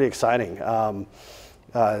 Yeah, it's pretty exciting. I'm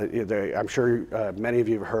sure many of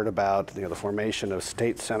you have heard about the formation of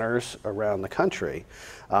state centers around the country.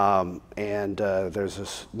 And there's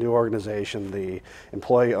this new organization, the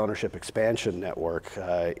Employee Ownership Expansion Network,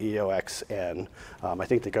 EOXN. I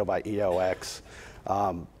think they go by EOX.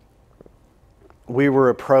 We were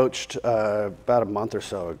approached about a month or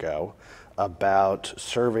so ago about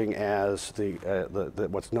serving as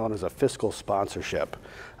what's known as a fiscal sponsorship.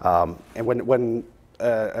 And when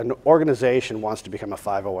an organization wants to become a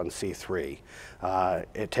 501c3,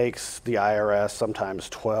 it takes the IRS sometimes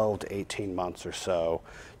 12 to 18 months or so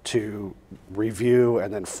to review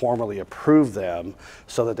and then formally approve them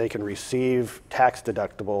so that they can receive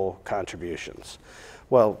tax-deductible contributions.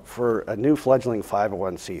 Well, for a new fledgling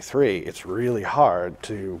 501c3, it's really hard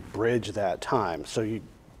to bridge that time. So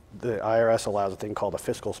the IRS allows a thing called a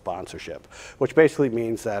fiscal sponsorship, which basically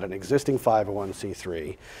means that an existing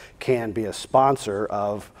 501c3 can be a sponsor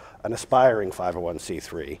of an aspiring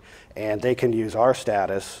 501c3, and they can use our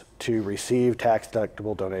status to receive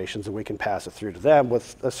tax-deductible donations, and we can pass it through to them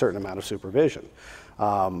with a certain amount of supervision.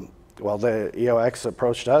 Well, the EOX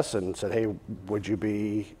approached us and said, hey, would you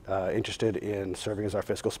be interested in serving as our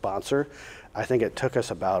fiscal sponsor? I think it took us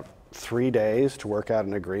about 3 days to work out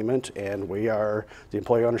an agreement, and we are, the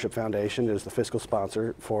Employee Ownership Foundation is the fiscal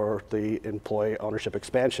sponsor for the Employee Ownership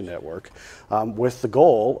Expansion Network, with the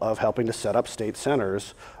goal of helping to set up state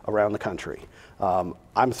centers around the country.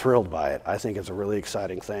 I'm thrilled by it. I think it's a really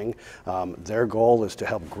exciting thing. Their goal is to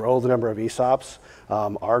help grow the number of ESOPs.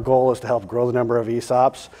 Our goal is to help grow the number of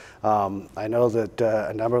ESOPs. I know that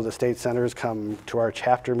a number of the state centers come to our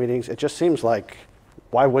chapter meetings. It just seems like,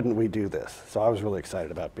 why wouldn't we do this? So I was really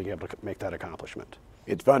excited about being able to make that accomplishment.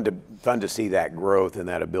 It's fun to see that growth and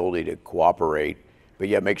that ability to cooperate, but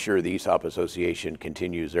yet make sure the ESOP Association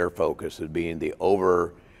continues their focus as being the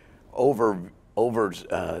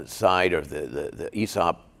side of the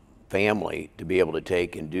ESOP family to be able to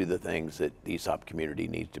take and do the things that the ESOP community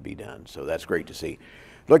needs to be done. So that's great to see.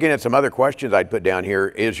 Looking at some other questions I'd put down here,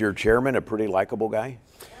 is your chairman a pretty likable guy?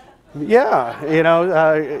 Yeah, you know,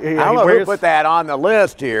 I don't know who put that on the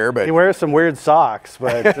list here, but he wears some weird socks.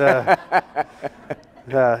 But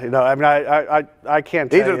you know, I mean, I can't.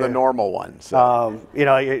 These are the normal ones. So. You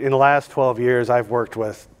know, in the last 12 years, I've worked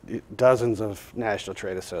with dozens of national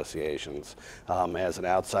trade associations as an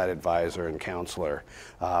outside advisor and counselor,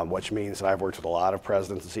 which means that I've worked with a lot of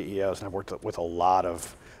presidents and CEOs, and I've worked with a lot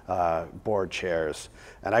of board chairs.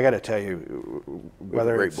 And I got to tell you,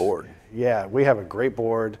 whether great board. Yeah, we have a great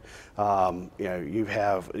board. You know, you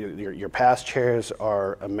have your past chairs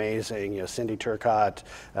are amazing. You know, Cindy Turcott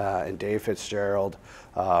and Dave Fitzgerald.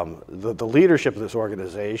 The leadership of this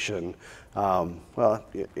organization. Well,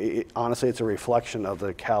 honestly, it's a reflection of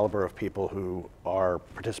the caliber of people who are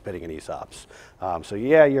participating in ESOPs. So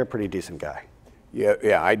yeah, you're a pretty decent guy.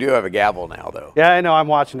 Yeah, I do have a gavel now, though. Yeah, I know. I'm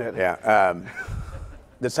watching it. Yeah.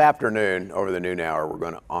 This afternoon, over the noon hour, we're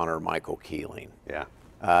going to honor Michael Keeling. Yeah.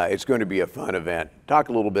 It's going to be a fun event. Talk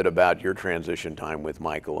a little bit about your transition time with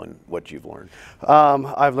Michael and what you've learned.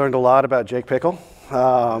 I've learned a lot about Jake Pickle. You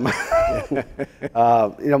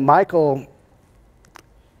know,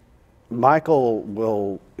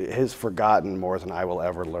 Michael has forgotten more than I will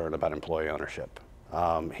ever learn about employee ownership.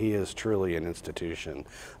 He is truly an institution,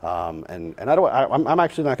 and I'm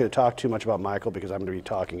actually not going to talk too much about Michael because I'm going to be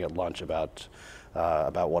talking at lunch about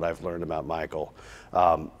what I've learned about Michael.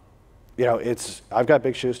 You know, I've got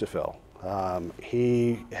big shoes to fill.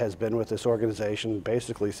 He has been with this organization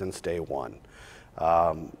basically since day one,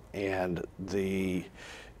 and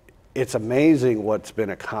it's amazing what's been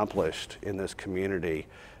accomplished in this community.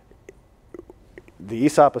 The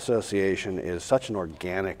ESOP Association is such an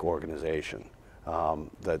organic organization.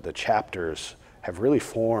 The chapters have really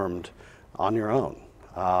formed on your own.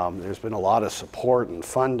 There's been a lot of support and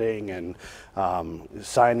funding and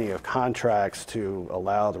signing of contracts to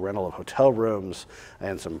allow the rental of hotel rooms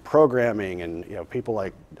and some programming, and you know, people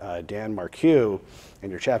like Dan Marqueux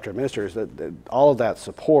and your chapter administrators. That all of that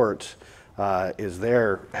support is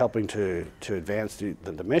there helping to advance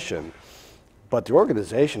the mission. But the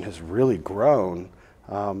organization has really grown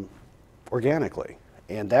organically.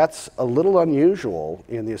 And that's a little unusual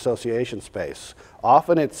in the association space.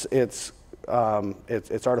 Often it's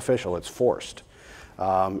artificial, it's forced.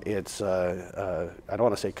 I don't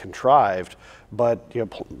want to say contrived, but you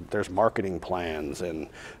know, there's marketing plans, and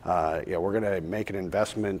you know, we're going to make an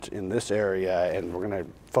investment in this area, and we're going to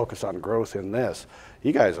focus on growth in this.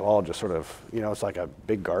 You guys all just sort of, you know, it's like a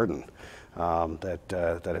big garden that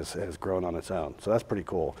has grown on its own. So that's pretty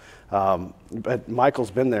cool. But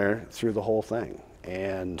Michael's been there through the whole thing.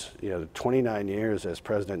 And you know, 29 years as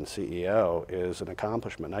president and CEO is an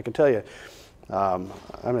accomplishment. I can tell you, I'm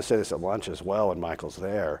going to say this at lunch as well when Michael's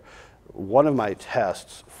there. One of my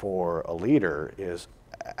tests for a leader is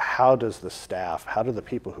how does the staff, how do the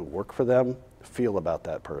people who work for them feel about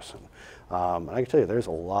that person? And I can tell you, there's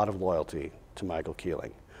a lot of loyalty to Michael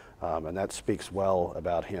Keeling, and that speaks well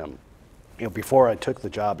about him. You know, before I took the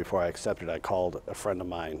job, before I accepted, I called a friend of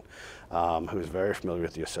mine who's very familiar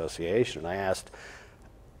with the association, and I asked,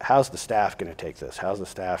 how's the staff going to take this? How's the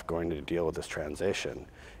staff going to deal with this transition?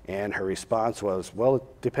 And her response was, well,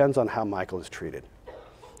 it depends on how Michael is treated.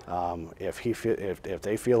 If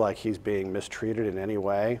they feel like he's being mistreated in any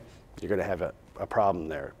way, you're going to have a problem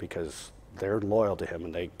there, because they're loyal to him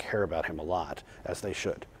and they care about him a lot, as they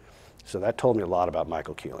should. So that told me a lot about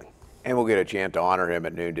Michael Keeling. And we'll get a chance to honor him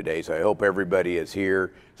at noon today. So I hope everybody is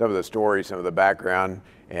here. Some of the stories, some of the background.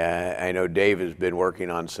 I know Dave has been working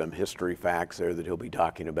on some history facts there that he'll be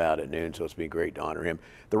talking about at noon, so it's been great to honor him.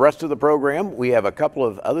 The rest of the program, we have a couple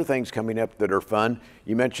of other things coming up that are fun.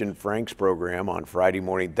 You mentioned Frank's program on Friday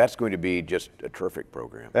morning. That's going to be just a terrific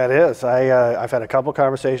program. That is. I've had a couple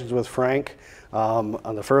conversations with Frank.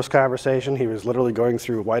 On the first conversation, he was literally going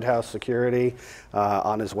through White House security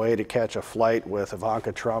on his way to catch a flight with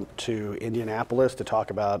Ivanka Trump to Indianapolis to talk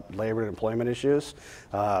about labor and employment issues.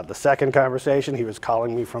 The second conversation, he was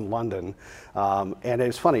calling me from London. And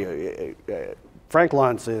it's funny, Frank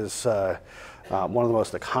Luntz is one of the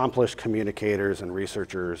most accomplished communicators and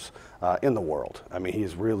researchers in the world. I mean,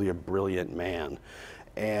 he's really a brilliant man.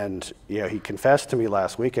 And he confessed to me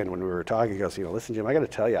last weekend when we were talking, he goes, listen, Jim, I got to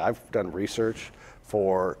tell you, I've done research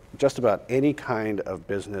for just about any kind of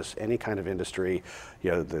business, any kind of industry,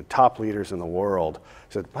 the top leaders in the world.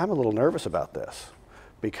 He said, I'm a little nervous about this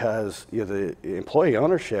because the employee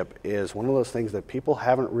ownership is one of those things that people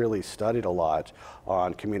haven't really studied a lot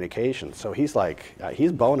on communication. So he's like,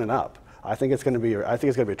 he's boning up. I think it's going to be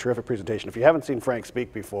a terrific presentation. If you haven't seen Frank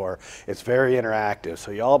speak before, it's very interactive.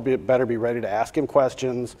 So you all better be ready to ask him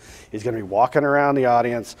questions. He's going to be walking around the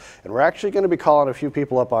audience, and we're actually going to be calling a few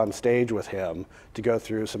people up on stage with him to go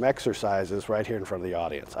through some exercises right here in front of the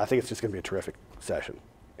audience. I think it's just going to be a terrific session.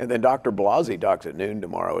 And then Dr. Blasey talks at noon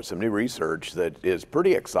tomorrow with some new research that is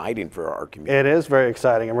pretty exciting for our community. It is very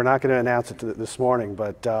exciting, and we're not going to announce it this morning,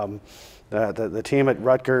 but the team at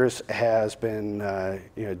Rutgers has been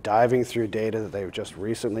diving through data that they've just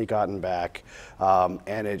recently gotten back,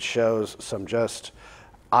 and it shows some just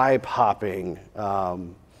eye-popping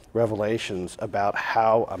revelations about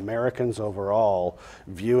how Americans overall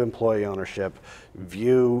view employee ownership,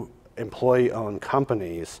 view employee-owned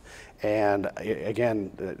companies. And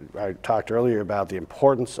again, I talked earlier about the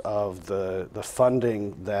importance of the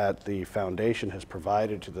funding that the foundation has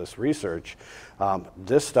provided to this research.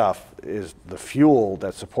 This stuff is the fuel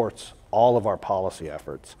that supports all of our policy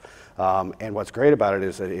efforts. And what's great about it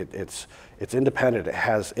is that it's independent. It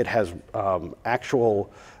has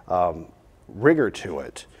actual rigor to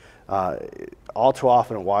it. All too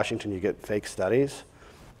often in Washington, you get fake studies.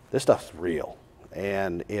 This stuff's real.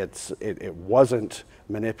 And it wasn't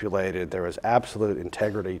manipulated. There was absolute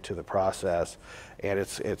integrity to the process, and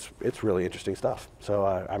it's really interesting stuff. So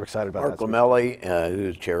I'm excited about Mark that. Mark Lamelli,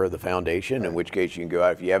 who's chair of the foundation, in which case you can go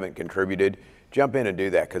out if you haven't contributed. Jump in and do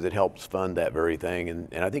that because it helps fund that very thing,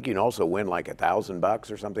 and I think you can also win like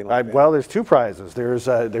 $1,000 or something like that. Well, there's two prizes. There's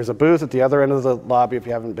a booth at the other end of the lobby if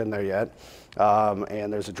you haven't been there yet,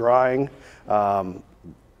 and there's a drawing.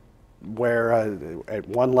 Where at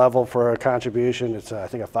one level for a contribution, it's I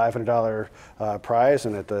think a $500 prize,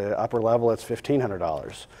 and at the upper level, it's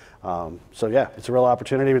 $1,500. So yeah, it's a real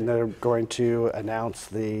opportunity, and they're going to announce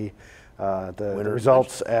the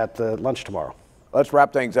results at the lunch tomorrow. Let's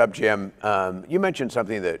wrap things up, Jim. You mentioned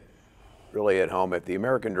something that really hit home. If the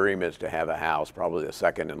American dream is to have a house, probably the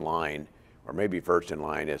second in line, or maybe first in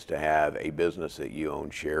line, is to have a business that you own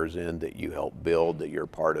shares in, that you help build, that you're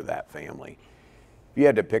part of that family. If you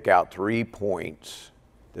had to pick out 3 points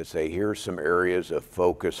to say, here's some areas of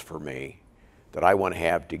focus for me that I want to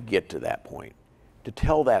have to get to that point, to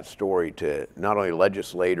tell that story to not only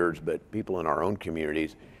legislators, but people in our own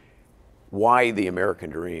communities, why the American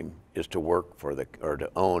dream is to work for or to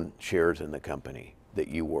own shares in the company that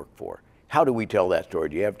you work for. How do we tell that story?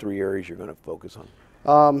 Do you have 3 areas you're going to focus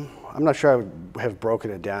on? I'm not sure I would have broken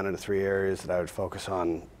it down into 3 areas that I would focus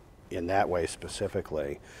on in that way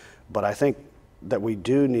specifically, but I think that we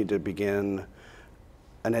do need to begin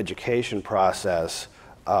an education process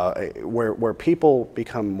where people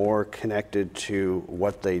become more connected to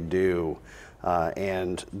what they do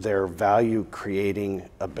and their value creating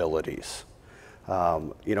abilities.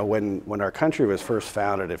 When our country was first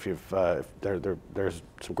founded, there's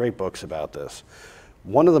some great books about this.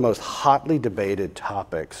 One of the most hotly debated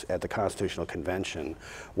topics at the Constitutional Convention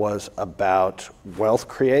was about wealth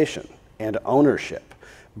creation and ownership,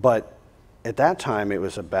 but at that time, it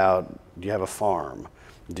was about, do you have a farm?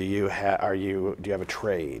 Do you have a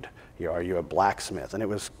trade? Are you a blacksmith? And it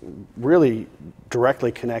was really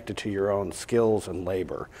directly connected to your own skills and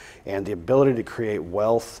labor, and the ability to create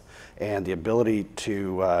wealth, and the ability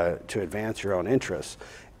to advance your own interests.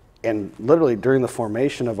 And literally during the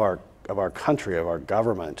formation of our country, of our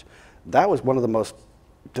government, that was one of the most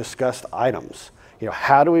discussed items.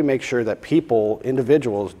 How do we make sure that people,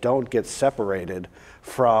 individuals, don't get separated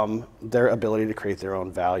from their ability to create their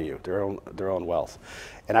own value, their own wealth.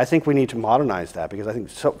 And I think we need to modernize that, because I think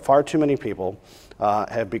far too many people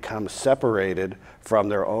have become separated from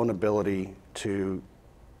their own ability to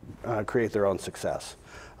create their own success.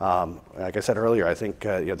 Like I said earlier, I think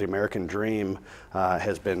the American dream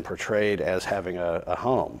has been portrayed as having a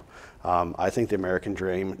home. I think the American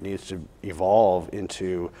dream needs to evolve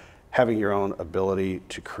into having your own ability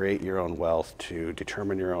to create your own wealth, to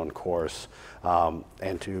determine your own course,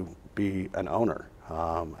 and to be an owner.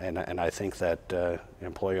 And I think that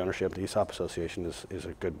employee ownership, the ESOP Association, is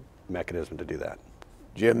a good mechanism to do that.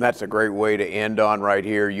 Jim, that's a great way to end on right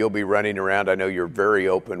here. You'll be running around. I know you're very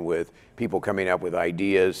open with people coming up with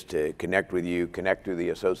ideas to connect with you, connect through the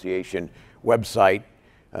association website,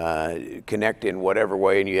 connect in whatever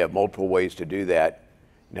way, and you have multiple ways to do that.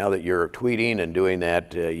 Now that you're tweeting and doing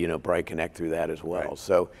that, probably connect through that as well. Right.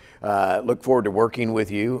 So look forward to working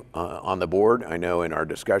with you on the board. I know in our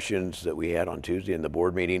discussions that we had on Tuesday in the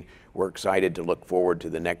board meeting, we're excited to look forward to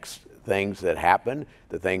the next things that happen,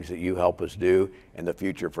 the things that you help us do, and the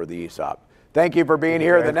future for the ESOP. Thank you for being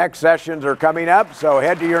here. The next sessions are coming up, so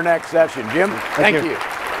head to your next session. Jim, thank you.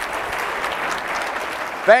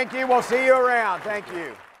 Thank you. We'll see you around. Thank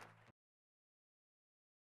you.